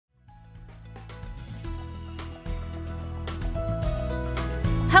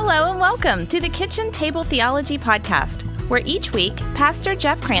Hello and welcome to the Kitchen Table Theology Podcast, where each week, Pastor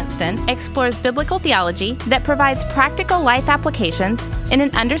Jeff Cranston explores biblical theology that provides practical life applications in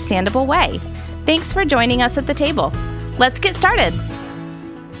an understandable way. Thanks for joining us at the table. Let's get started.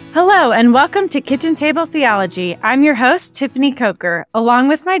 Hello and welcome to Kitchen Table Theology. I'm your host, Tiffany Coker. Along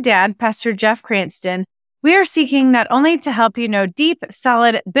with my dad, Pastor Jeff Cranston, we are seeking not only to help you know deep,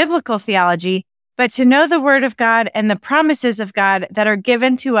 solid biblical theology, but to know the Word of God and the promises of God that are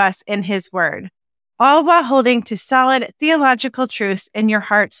given to us in His Word, all while holding to solid theological truths in your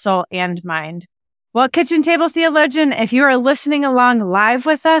heart, soul, and mind. Well, Kitchen Table Theologian, if you are listening along live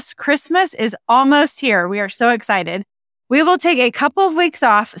with us, Christmas is almost here. We are so excited. We will take a couple of weeks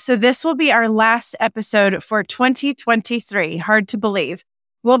off, so this will be our last episode for 2023. Hard to believe.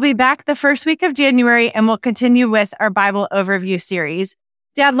 We'll be back the first week of January, and we'll continue with our Bible overview series.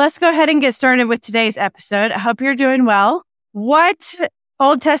 Dad, let's go ahead and get started with today's episode. I hope you're doing well. What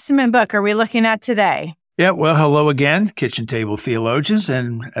Old Testament book are we looking at today? Yeah, well, hello again, Kitchen Table Theologians.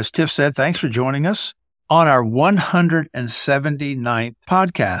 And as Tiff said, thanks for joining us on our 179th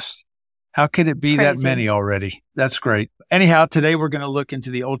podcast. How could it be Crazy. that many already? That's great. Anyhow, today we're going to look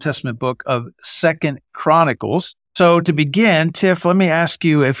into the Old Testament book of 2 Chronicles. So to begin, Tiff, let me ask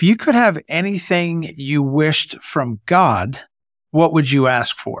you, if you could have anything you wished from God, what would you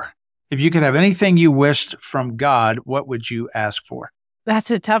ask for? If you could have anything you wished from God, what would you ask for? That's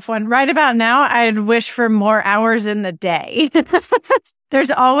a tough one. Right about now, I'd wish for more hours in the day.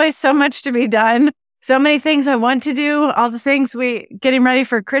 There's always so much to be done. So many things I want to do, all the things getting ready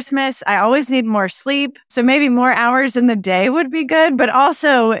for Christmas. I always need more sleep. So maybe more hours in the day would be good. But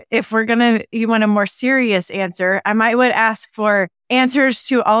also, if you want a more serious answer, I would ask for answers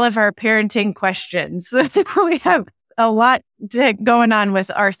to all of our parenting questions. We have a lot going on with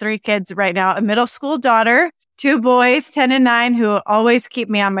our three kids right now. A middle school daughter, two boys, 10 and 9, who always keep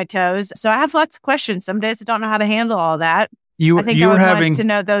me on my toes. So I have lots of questions. Some days I don't know how to handle all that. I would want to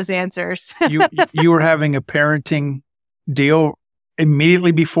know those answers. you were having a parenting deal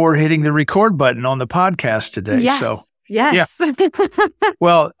immediately before hitting the record button on the podcast today. Yes. So, yes. Yeah.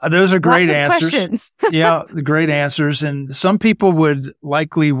 Well, those are great answers. Questions. Yeah, the great answers. And some people would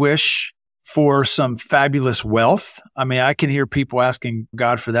likely wish for some fabulous wealth. I mean, I can hear people asking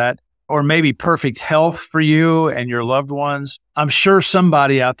God for that, or maybe perfect health for you and your loved ones. I'm sure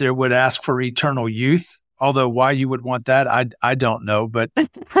somebody out there would ask for eternal youth, although why you would want that, I don't know. But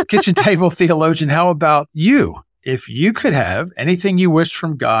Kitchen Table Theologian, how about you? If you could have anything you wished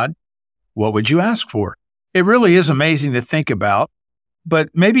from God, what would you ask for? It really is amazing to think about, but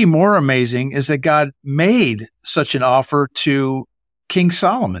maybe more amazing is that God made such an offer to King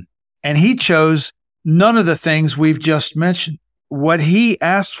Solomon. And he chose none of the things we've just mentioned. What he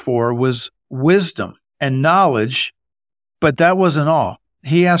asked for was wisdom and knowledge, but that wasn't all.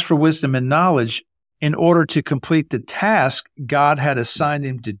 He asked for wisdom and knowledge in order to complete the task God had assigned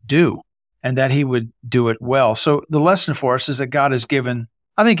him to do, and that he would do it well. So the lesson for us is that God has given,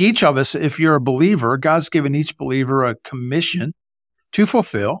 I think each of us, if you're a believer, God's given each believer a commission to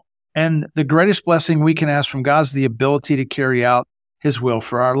fulfill. And the greatest blessing we can ask from God is the ability to carry out His will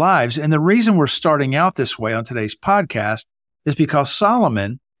for our lives. And the reason we're starting out this way on today's podcast is because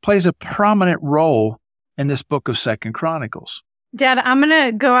Solomon plays a prominent role in this book of 2 Chronicles. Dad, I'm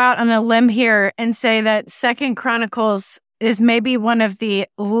going to go out on a limb here and say that 2 Chronicles is maybe one of the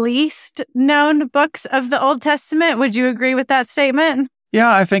least known books of the Old Testament. Would you agree with that statement?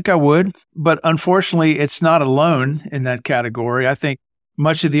 Yeah, I think I would. But unfortunately, it's not alone in that category. I think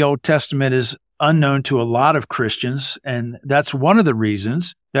much of the Old Testament is unknown to a lot of Christians, and that's one of the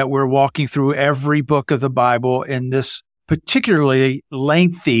reasons that we're walking through every book of the Bible in this particularly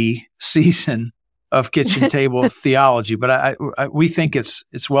lengthy season of Kitchen Table Theology. But we think it's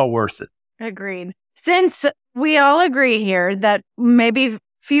well worth it. Agreed. Since we all agree here that maybe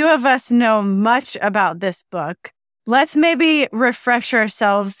few of us know much about this book, let's maybe refresh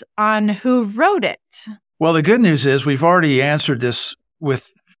ourselves on who wrote it. Well, the good news is we've already answered this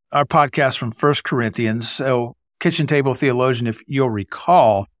with our podcast from 1 Corinthians. So, Kitchen Table Theologian, if you'll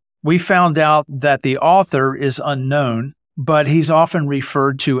recall, we found out that the author is unknown, but he's often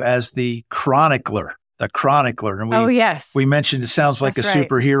referred to as the chronicler. And yes. We mentioned it sounds like That's a right.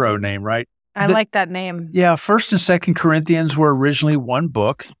 superhero name, right? I like that name. Yeah, 1st and 2nd Corinthians were originally one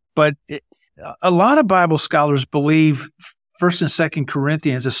book, but a lot of Bible scholars believe 1st and 2nd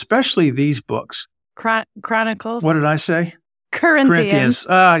Corinthians, especially these books. Chronicles. What did I say? Corinthians.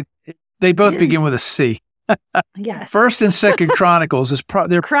 They both begin with a C. Yes. 1st and 2nd Chronicles is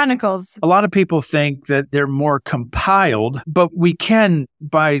they're Chronicles. A lot of people think that they're more compiled, but we can,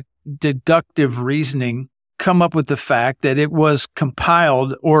 by deductive reasoning, come up with the fact that it was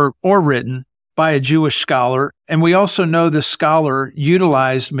compiled or written by a Jewish scholar. And we also know the scholar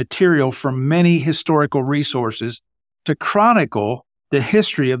utilized material from many historical resources to chronicle the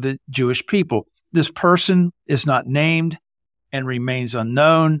history of the Jewish people. This person is not named and remains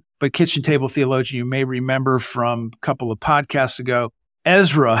unknown, but Kitchen Table Theologian, you may remember from a couple of podcasts ago,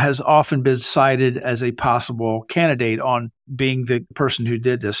 Ezra has often been cited as a possible candidate on being the person who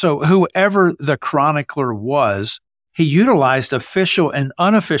did this. So whoever the chronicler was, he utilized official and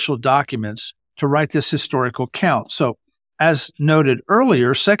unofficial documents to write this historical count. So as noted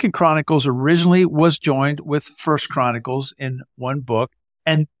earlier, 2nd Chronicles originally was joined with 1st Chronicles in one book,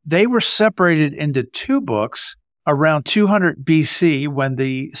 and they were separated into 2 books around 200 BC when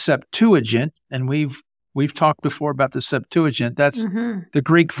the Septuagint, and we've talked before about the Septuagint, that's the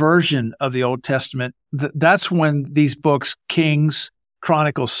Greek version of the Old Testament. That's when these books, Kings,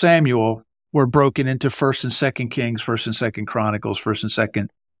 Chronicles, Samuel, were broken into 1st and 2nd Kings, 1st and 2nd Chronicles, 1st and 2nd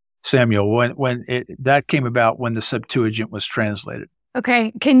Samuel, that came about when the Septuagint was translated.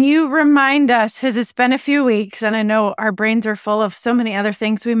 Okay. Can you remind us, because it's been a few weeks and I know our brains are full of so many other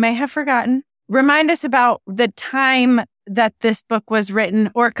things we may have forgotten. Remind us about the time that this book was written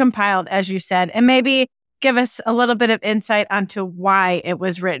or compiled, as you said, and maybe give us a little bit of insight onto why it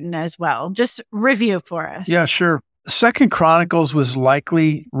was written as well. Just review for us. Yeah, sure. 2nd Chronicles was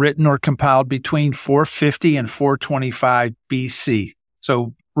likely written or compiled between 450 and 425 BC.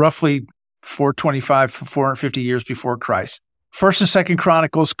 So roughly 425 to 450 years before Christ. 1st and 2nd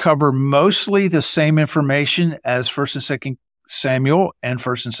Chronicles cover mostly the same information as 1st and 2nd Samuel and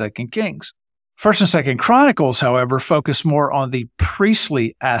 1st and 2nd Kings. 1st and 2nd Chronicles, however, focus more on the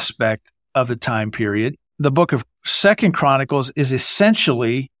priestly aspect of the time period. The book of 2nd Chronicles is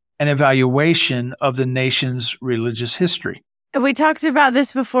essentially an evaluation of the nation's religious history. We talked about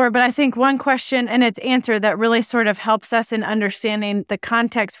this before, but I think one question and its answer that really sort of helps us in understanding the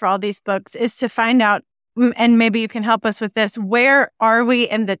context for all these books is to find out, and maybe you can help us with this, where are we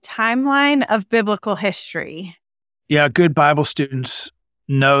in the timeline of biblical history? Yeah, good Bible students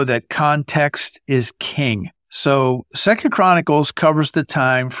know that context is king. So 2nd Chronicles covers the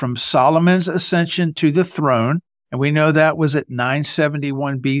time from Solomon's ascension to the throne, and we know that was at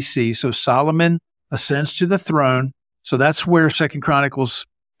 971 BC. So Solomon ascends to the throne. So that's where 2nd Chronicles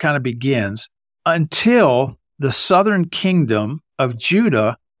kind of begins until the southern kingdom of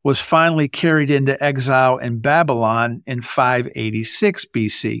Judah was finally carried into exile in Babylon in 586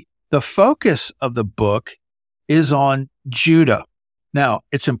 BC. The focus of the book is on Judah. Now,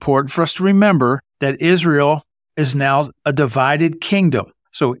 it's important for us to remember that Israel is now a divided kingdom.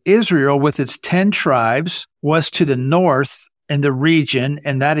 So Israel, with its 10 tribes, was to the north in the region,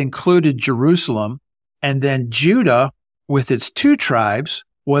 and that included Jerusalem. And then Judah, with its 2 tribes,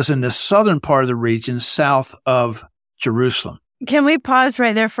 was in the southern part of the region, south of Jerusalem. Can we pause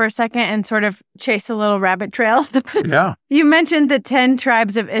right there for a second and sort of chase a little rabbit trail? Yeah. You mentioned the 10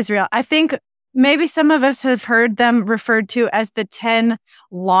 tribes of Israel. I think maybe some of us have heard them referred to as the 10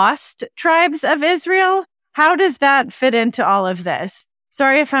 lost tribes of Israel. How does that fit into all of this?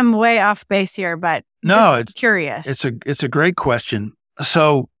 Sorry if I'm way off base here, but it's curious. It's a great question.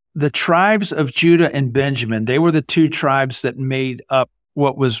 So the tribes of Judah and Benjamin, they were the 2 tribes that made up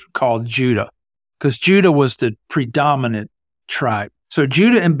what was called Judah, because Judah was the predominant tribe. So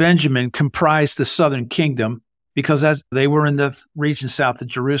Judah and Benjamin comprised the southern kingdom because as they were in the region south of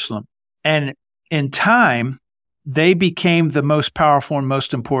Jerusalem. And in time, they became the most powerful and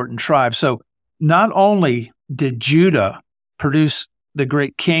most important tribe. So not only did Judah produce the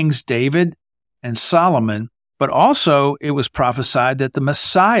great kings David and Solomon, but also it was prophesied that the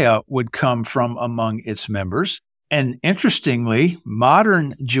Messiah would come from among its members. And interestingly,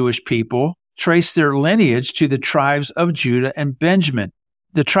 modern Jewish people trace their lineage to the tribes of Judah and Benjamin.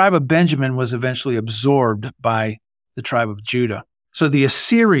 The tribe of Benjamin was eventually absorbed by the tribe of Judah. So the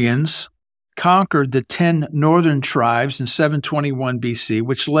Assyrians conquered the 10 northern tribes in 721 BC,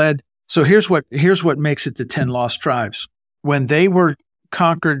 which led. So here's what makes it the 10 lost tribes. When they were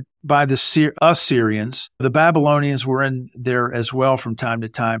conquered by the Assyrians, the Babylonians were in there as well from time to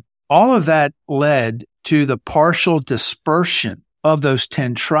time. All of that led to the partial dispersion of those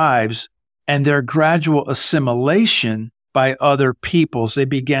 10 tribes and their gradual assimilation by other peoples. They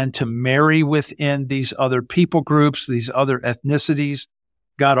began to marry within these other people groups, these other ethnicities.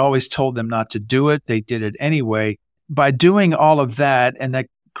 God always told them not to do it. They did it anyway. By doing all of that and that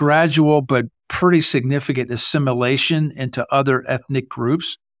gradual but pretty significant assimilation into other ethnic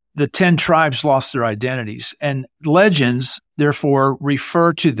groups, the 10 tribes lost their identities. And legends, therefore,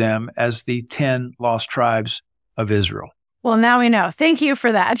 refer to them as the 10 lost tribes of Israel. Well, now we know. Thank you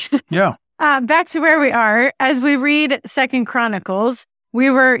for that. Yeah. Back to where we are. As we read 2 Chronicles,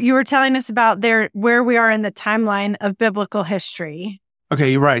 you were telling us about where we are in the timeline of biblical history.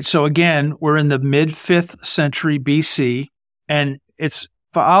 Okay, you're right. So again, we're in the mid-5th century BC, and it's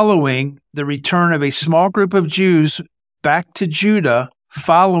following the return of a small group of Jews back to Judah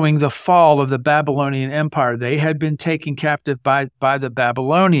following the fall of the Babylonian Empire. They had been taken captive by the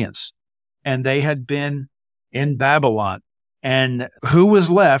Babylonians, and they had been in Babylon. And who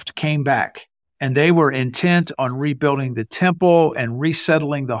was left came back, and they were intent on rebuilding the temple and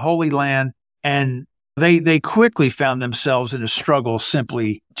resettling the Holy Land. And they quickly found themselves in a struggle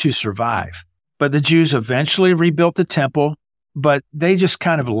simply to survive. But the Jews eventually rebuilt the temple, but they just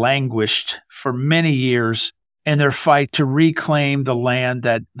kind of languished for many years in their fight to reclaim the land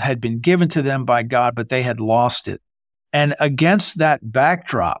that had been given to them by God, but they had lost it. And against that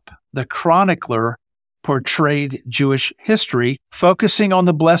backdrop, the chronicler portrayed Jewish history, focusing on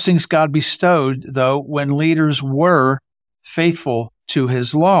the blessings God bestowed, though, when leaders were faithful to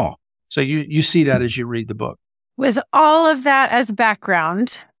his law. So you see that as you read the book. With all of that as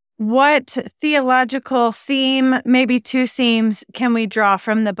background, what theological theme, maybe two themes, can we draw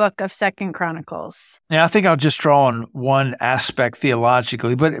from the book of 2 Chronicles? Yeah, I think I'll just draw on one aspect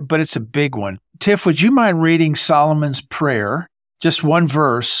theologically, but it's a big one. Tiff, would you mind reading Solomon's prayer, just one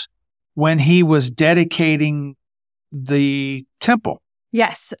verse, when he was dedicating the temple?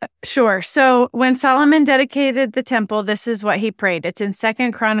 Yes, sure. So when Solomon dedicated the temple, this is what he prayed. It's in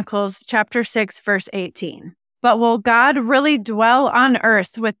 2 Chronicles chapter 6, verse 18. But will God really dwell on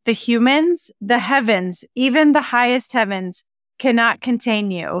earth with the humans? The heavens, even the highest heavens, cannot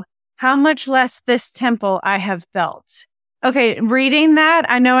contain you. How much less this temple I have built? Okay, reading that,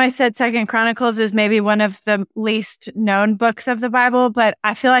 I know I said 2 Chronicles is maybe one of the least known books of the Bible, but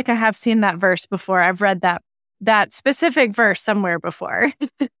I feel like I have seen that verse before. I've read that specific verse somewhere before.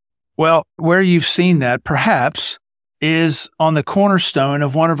 Well, where you've seen that, perhaps, is on the cornerstone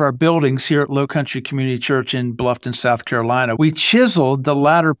of one of our buildings here at Low Country Community Church in Bluffton, South Carolina. We chiseled the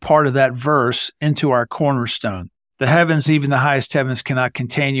latter part of that verse into our cornerstone. The heavens, even the highest heavens, cannot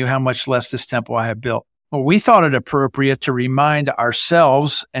contain you. How much less this temple I have built. Well, we thought it appropriate to remind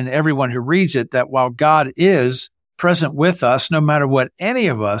ourselves and everyone who reads it that while God is present with us, no matter what any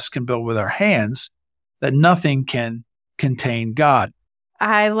of us can build with our hands, that nothing can contain God.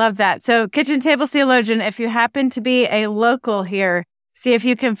 I love that. So, Kitchen Table Theologian, if you happen to be a local here, see if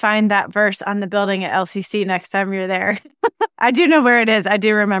you can find that verse on the building at LCC next time you're there. I do know where it is. I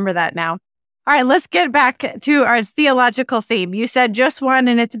do remember that now. All right, let's get back to our theological theme. You said just one,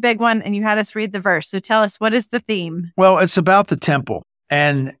 and it's a big one, and you had us read the verse. So tell us, what is the theme? Well, it's about the temple.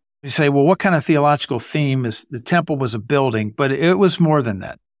 And you say, well, what kind of theological theme is the temple was a building, but it was more than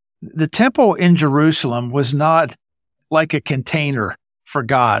that. The temple in Jerusalem was not like a container for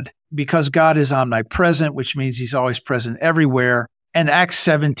God, because God is omnipresent, which means he's always present everywhere. And Acts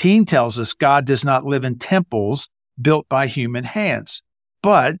 17 tells us God does not live in temples built by human hands.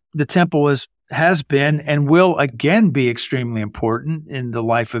 But the temple has been and will again be extremely important in the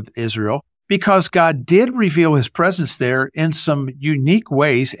life of Israel, because God did reveal his presence there in some unique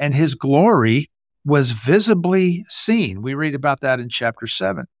ways, and his glory was visibly seen. We read about that in chapter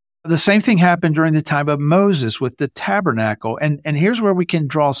 7. The same thing happened during the time of Moses with the tabernacle. And here's where we can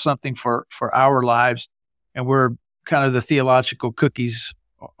draw something for our lives, and where kind of the theological cookies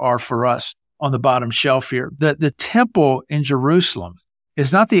are for us on the bottom shelf here. The temple in Jerusalem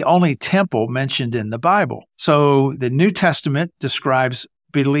is not the only temple mentioned in the Bible. So the New Testament describes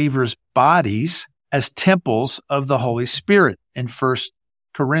believers' bodies as temples of the Holy Spirit in 1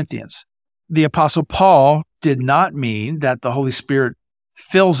 Corinthians. The Apostle Paul did not mean that the Holy Spirit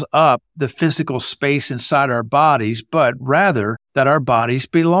fills up the physical space inside our bodies, but rather that our bodies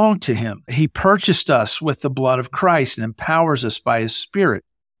belong to him. He purchased us with the blood of Christ and empowers us by his Spirit.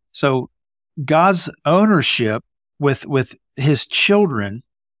 So God's ownership with his children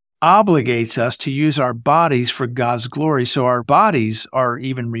obligates us to use our bodies for God's glory. So our bodies are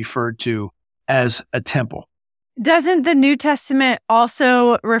even referred to as a temple. Doesn't the New Testament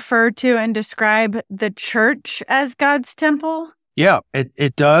also refer to and describe the church as God's temple? Yeah,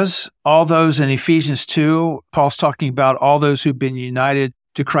 it does. All those in Ephesians 2, Paul's talking about all those who've been united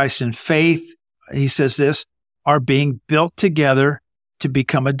to Christ in faith. He says this, are being built together to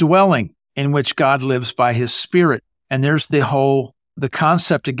become a dwelling in which God lives by his Spirit. And there's the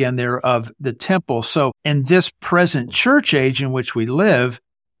concept again there of the temple. So in this present church age in which we live,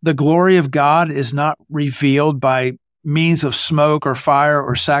 the glory of God is not revealed by means of smoke or fire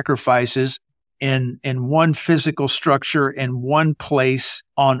or sacrifices in one physical structure in one place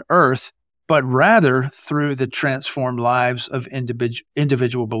on earth, but rather through the transformed lives of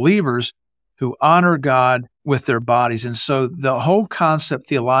individual believers who honor God with their bodies. And so the whole concept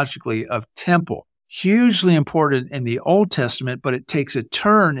theologically of temple, hugely important in the Old Testament, but it takes a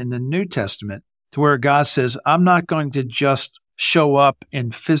turn in the New Testament to where God says, I'm not going to just show up in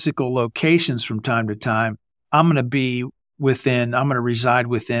physical locations from time to time. I'm going to reside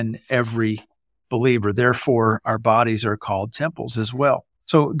within every believer. Therefore, our bodies are called temples as well.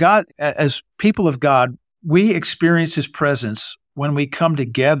 So God, as people of God, we experience His presence when we come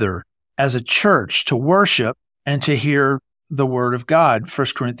together as a church to worship and to hear the word of God. 1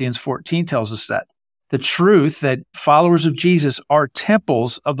 Corinthians 14 tells us that. The truth that followers of Jesus are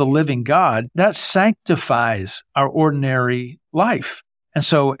temples of the living God, that sanctifies our ordinary life. And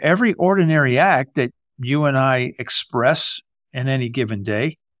so every ordinary act that you and I express in any given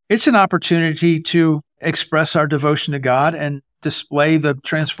day, it's an opportunity to express our devotion to God and display the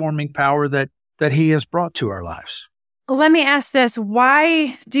transforming power that He has brought to our lives. Let me ask this.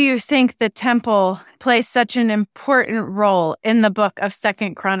 Why do you think the temple plays such an important role in the book of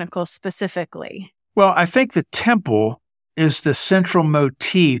 2 Chronicles specifically? Well, I think the temple is the central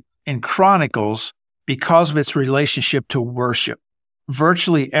motif in Chronicles because of its relationship to worship.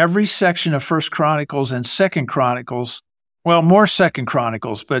 Virtually every section of 1 Chronicles and 2 Chronicles, well, more 2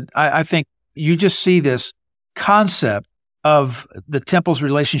 Chronicles, but I think you just see this concept of the temple's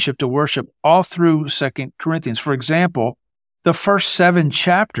relationship to worship all through 2 Corinthians. For example, the first 7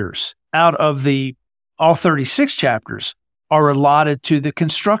 chapters out of all 36 chapters are allotted to the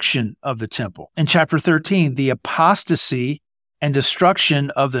construction of the temple. In chapter 13, the apostasy and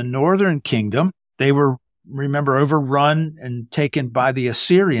destruction of the northern kingdom, they were, remember, overrun and taken by the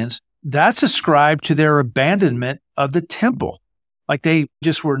Assyrians. That's ascribed to their abandonment of the temple. Like they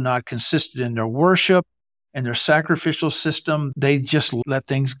just were not consistent in their worship and their sacrificial system. They just let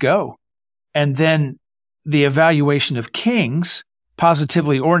things go. And then the evaluation of kings,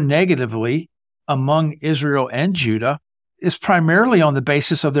 positively or negatively, among Israel and Judah, is primarily on the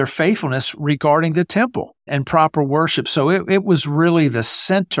basis of their faithfulness regarding the temple and proper worship. So it was really the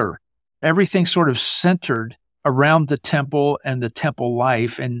center. Everything sort of centered around the temple and the temple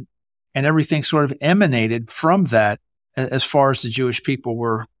life, and everything sort of emanated from that as far as the Jewish people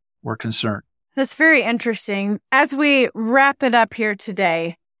were concerned. That's very interesting. As we wrap it up here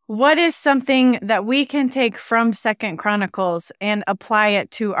today, what is something that we can take from 2 Chronicles and apply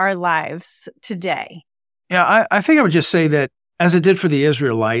it to our lives today? Yeah, I think I would just say that, as it did for the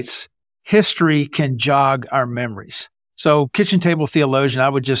Israelites, history can jog our memories. So, kitchen table theologian, I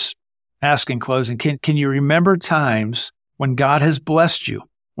would just ask in closing, can you remember times when God has blessed you,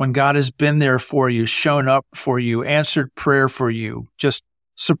 when God has been there for you, shown up for you, answered prayer for you, just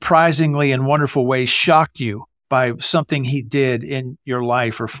surprisingly in wonderful ways shocked you by something He did in your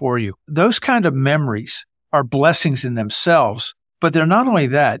life or for you? Those kind of memories are blessings in themselves, but they're not only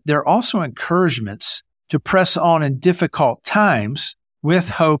that, they're also encouragements to press on in difficult times with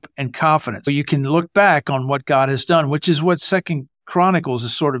hope and confidence. So you can look back on what God has done, which is what 2 Chronicles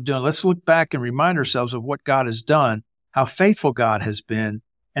is sort of doing. Let's look back and remind ourselves of what God has done, how faithful God has been,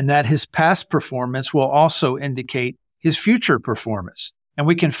 and that His past performance will also indicate His future performance. And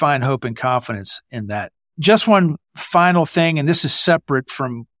we can find hope and confidence in that. Just one final thing, and this is separate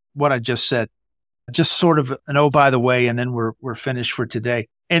from what I just said, just sort of an oh, by the way, and then we're finished for today.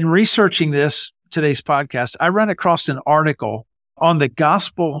 In researching today's podcast, I ran across an article on the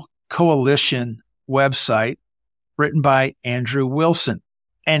Gospel Coalition website written by Andrew Wilson.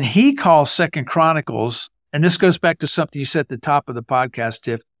 And he calls 2 Chronicles, and this goes back to something you said at the top of the podcast,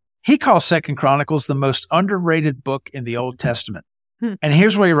 Tiff. He calls 2 Chronicles the most underrated book in the Old Testament. And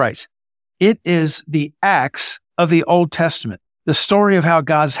here's what he writes. It is the Acts of the Old Testament, the story of how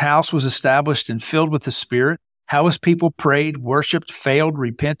God's house was established and filled with the Spirit, how His people prayed, worshiped, failed,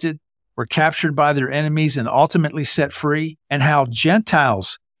 repented, were captured by their enemies, and ultimately set free, and how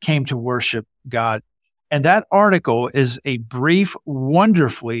Gentiles came to worship God. And that article is a brief,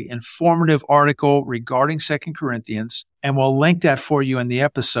 wonderfully informative article regarding 2 Corinthians, and we'll link that for you in the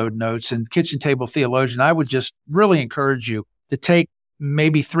episode notes. And Kitchen Table Theologian, I would just really encourage you to take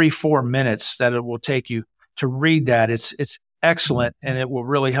maybe 3-4 minutes that it will take you to read that. It's excellent, and it will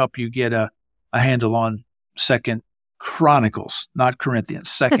really help you get a handle on 2 Chronicles, not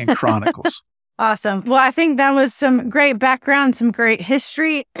Corinthians, 2 Chronicles. Awesome. Well, I think that was some great background, some great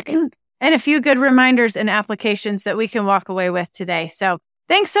history, and a few good reminders and applications that we can walk away with today. So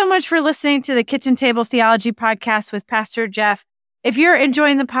thanks so much for listening to the Kitchen Table Theology Podcast with Pastor Jeff. If you're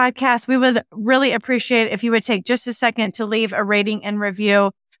enjoying the podcast, we would really appreciate it if you would take just a second to leave a rating and review.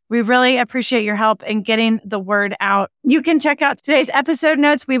 We really appreciate your help in getting the word out. You can check out today's episode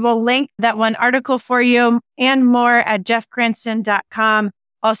notes. We will link that one article for you and more at jeffcranston.com.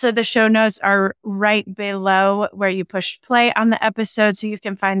 Also, the show notes are right below where you pushed play on the episode, so you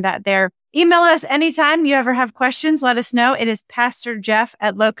can find that there. Email us anytime you ever have questions. Let us know. It is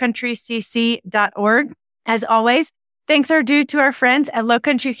pastorjeff@lowcountrycc.org. As always, thanks are due to our friends at Low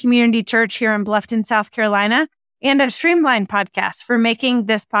Country Community Church here in Bluffton, South Carolina, and at Streamline Podcast for making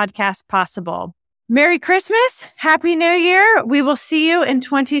this podcast possible. Merry Christmas. Happy New Year. We will see you in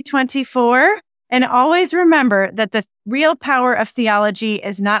 2024. And always remember that the real power of theology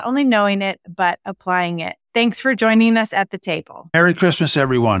is not only knowing it, but applying it. Thanks for joining us at the table. Merry Christmas,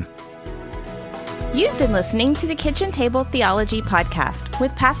 everyone. You've been listening to the Kitchen Table Theology Podcast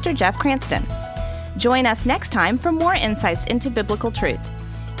with Pastor Jeff Cranston. Join us next time for more insights into biblical truth.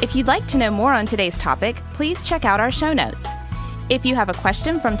 If you'd like to know more on today's topic, please check out our show notes. If you have a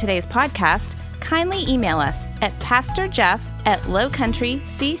question from today's podcast, kindly email us at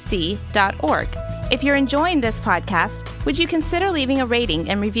pastorjeff@lowcountrycc.org. If you're enjoying this podcast, would you consider leaving a rating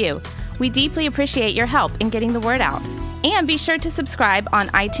and review? We deeply appreciate your help in getting the word out. And be sure to subscribe on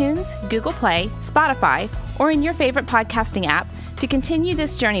iTunes, Google Play, Spotify, or in your favorite podcasting app to continue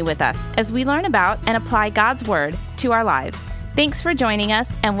this journey with us as we learn about and apply God's Word to our lives. Thanks for joining us,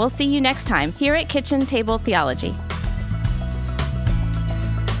 and we'll see you next time here at Kitchen Table Theology.